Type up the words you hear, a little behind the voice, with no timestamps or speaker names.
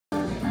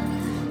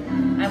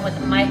I'm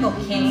with Michael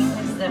King,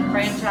 who's the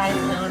franchise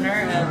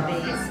owner of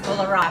the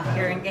School of Rock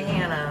here in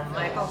Gahanna.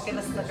 Michael, give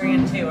us the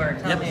grand tour.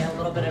 Tell me a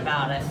little bit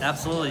about it.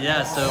 Absolutely,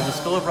 yeah. So the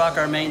School of Rock,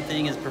 our main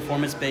thing is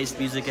performance-based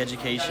music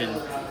education.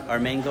 Our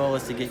main goal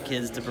is to get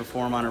kids to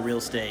perform on a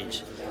real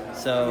stage.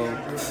 So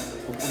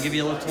we'll give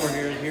you a little tour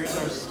here. Here's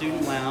our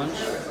student lounge.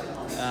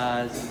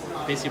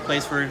 Basically a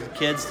place for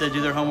kids to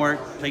do their homework,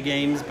 play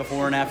games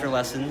before and after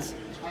lessons.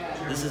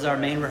 This is our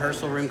main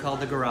rehearsal room called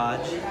the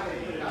Garage.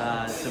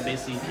 So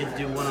basically kids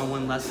do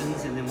one-on-one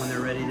lessons, and then when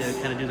they're ready to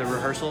kind of do the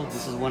rehearsal,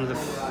 this is one of the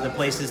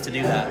places to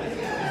do that.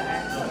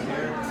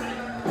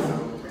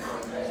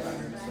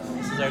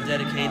 This is our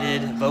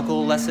dedicated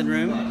vocal lesson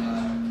room.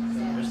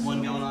 There's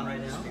one going on right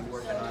now. We're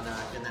working on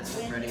getting that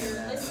stuff ready.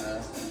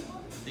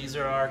 These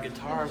are our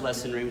guitar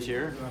lesson rooms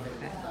here.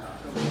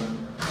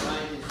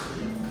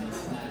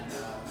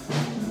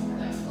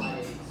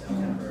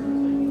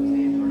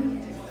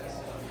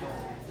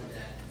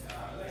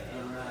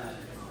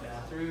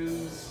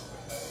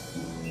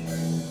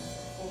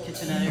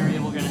 Kitchenette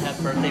area, we're going to have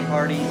birthday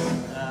parties. We're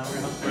going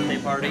to host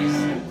birthday parties,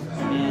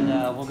 and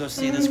we'll go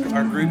see this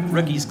our group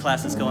rookies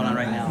class that's going on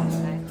right now.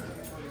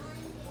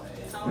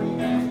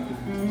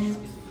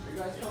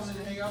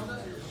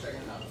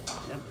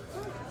 Yep.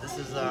 This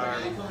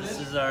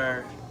is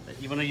our.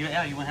 You want to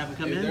have them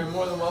come in? They're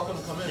more than welcome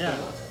to come in. Yeah.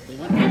 This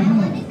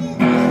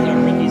is our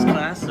rookies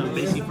class. So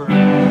basically for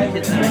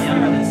kids that are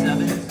younger than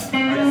 7,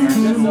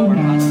 our school, our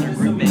classes are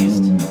group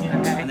based,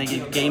 and they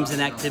get games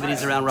and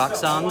activities around rock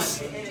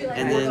songs.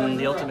 And then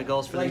the ultimate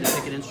goal is for them to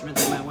pick an instrument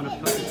they might want to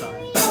focus on.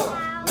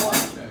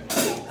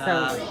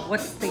 So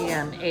what's the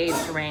age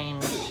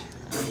range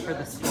for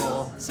the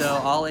school? So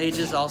all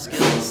ages, all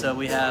skills. So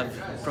we have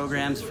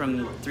programs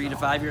from 3 to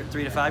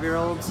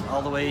 5-year-olds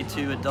all the way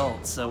to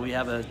adults. So we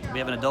have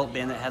an adult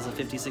band that has a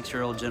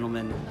 56-year-old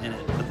gentleman in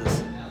it with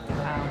us.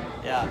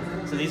 Wow. Yeah.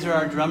 So these are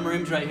our drum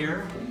rooms right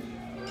here.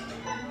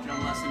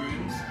 Drum lesson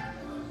rooms.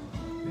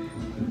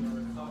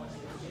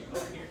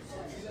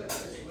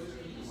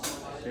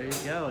 There you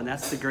go, and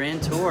that's the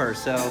grand tour.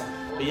 So,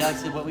 but yeah, like I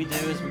said, what we do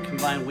is we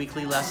combine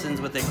weekly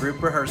lessons with a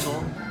group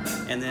rehearsal,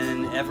 and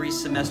then every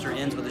semester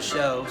ends with a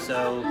show.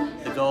 So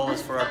the goal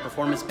is for our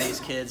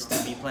performance-based kids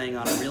to be playing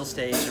on a real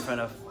stage in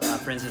front of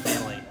friends and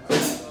family.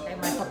 Okay,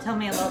 Michael, tell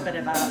me a little bit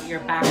about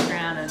your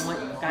background and what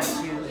got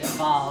you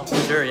involved.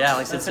 Sure, yeah,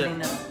 like I said, opening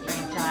this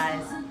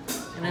franchise.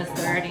 And is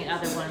there any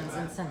other ones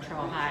in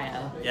Central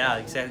Ohio? Yeah,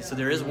 exactly. So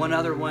there is one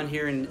other one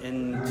here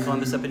in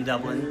Columbus, up in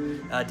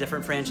Dublin, a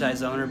different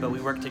franchise owner, but we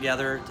work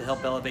together to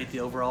help elevate the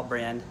overall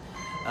brand.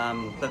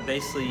 But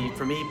basically,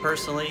 for me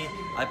personally,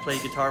 I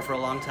played guitar for a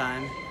long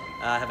time.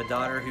 I have a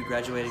daughter who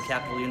graduated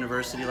Capital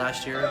University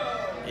last year,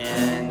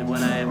 and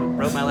when I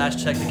wrote my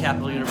last check to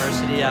Capital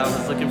University, I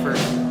was looking for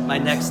my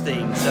next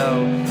thing.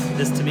 So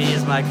this to me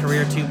is my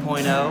career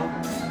 2.0.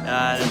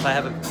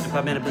 If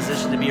I'm in a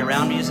position to be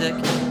around music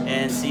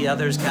and see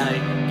others kind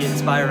of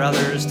inspire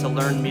others to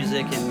learn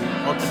music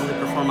and ultimately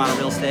perform on a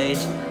real stage,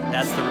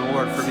 that's the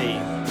reward for me.